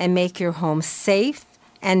and make your home safe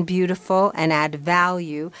and beautiful and add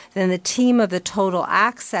value, then the team of the Total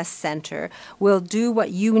Access Center will do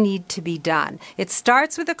what you need to be done. It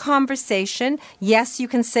starts with a conversation. Yes, you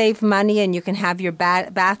can save money and you can have your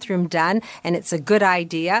bathroom done, and it's a good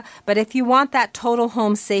idea. But if you want that total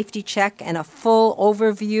home safety check and a full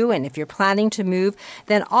overview, and if you're planning to move,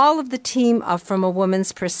 then all of the team of From a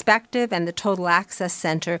Woman's Perspective and the Total Access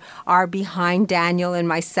Center are behind Daniel and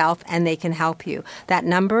myself, and they can help you. That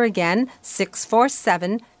number again,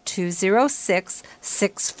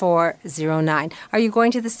 647-206-6409. Are you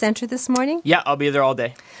going to the center this morning? Yeah, I'll be there all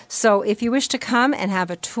day. So if you wish to come and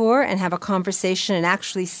have a tour and have a conversation and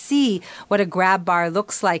actually see what a grab bar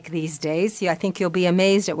looks like these days, I think you'll be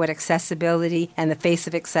amazed at what accessibility and the face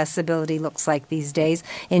of accessibility looks like these days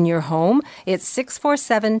in your home. It's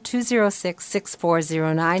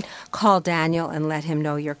 647-206-6409. Call Daniel and let him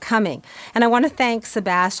know you're coming. And I want to thank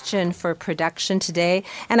Sebastian for production today.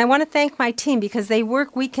 And I want to thank my team because they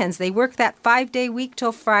work weekends. They work that 5-day week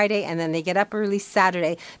till Friday, and then they get up early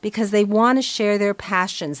Saturday because they want to share their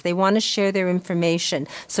passions. They want to share their information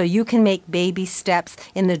so you can make baby steps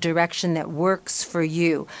in the direction that works for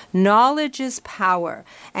you. Knowledge is power.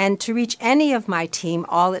 And to reach any of my team,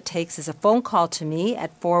 all it takes is a phone call to me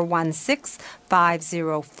at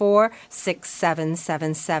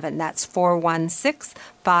 416-504-6777. That's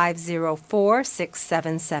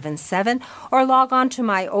 416-504-6777. Or log on to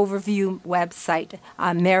my overview website,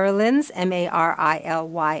 Maryland's,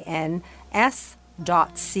 MARILYNS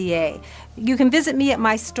You can visit me at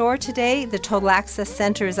my store today. The Total Access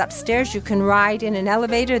Center is upstairs. You can ride in an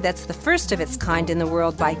elevator that's the first of its kind in the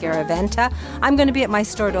world by Garaventa. I'm going to be at my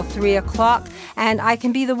store till 3 o'clock, and I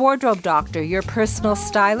can be the wardrobe doctor, your personal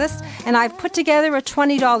stylist. And I've put together a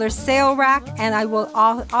 $20 sale rack, and I will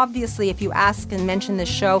obviously, if you ask and mention the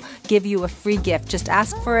show, give you a free gift. Just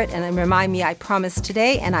ask for it and then remind me I promised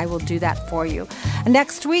today, and I will do that for you.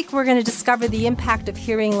 Next week, we're going to discover the impact of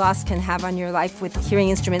hearing loss can have on your life with hearing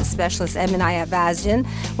instrument specialist Eminaya Vazian.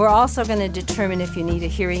 We're also going to determine if you need a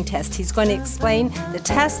hearing test. He's going to explain the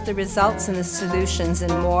test, the results, and the solutions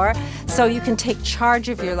and more, so you can take charge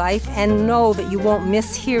of your life and know that you won't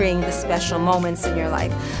miss hearing the special moments in your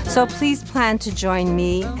life. So please plan to join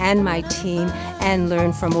me and my team and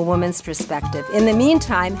learn from a woman's perspective. In the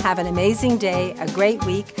meantime, have an amazing day, a great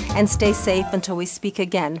week, and stay safe until we speak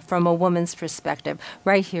again from a woman's perspective,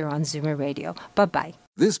 right here on Zoomer Radio. Bye-bye.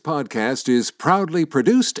 This podcast is proudly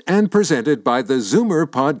produced and presented by the Zoomer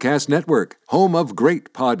Podcast Network, home of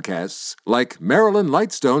great podcasts like Marilyn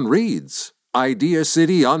Lightstone Reads, Idea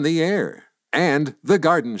City on the Air, and The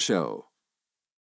Garden Show.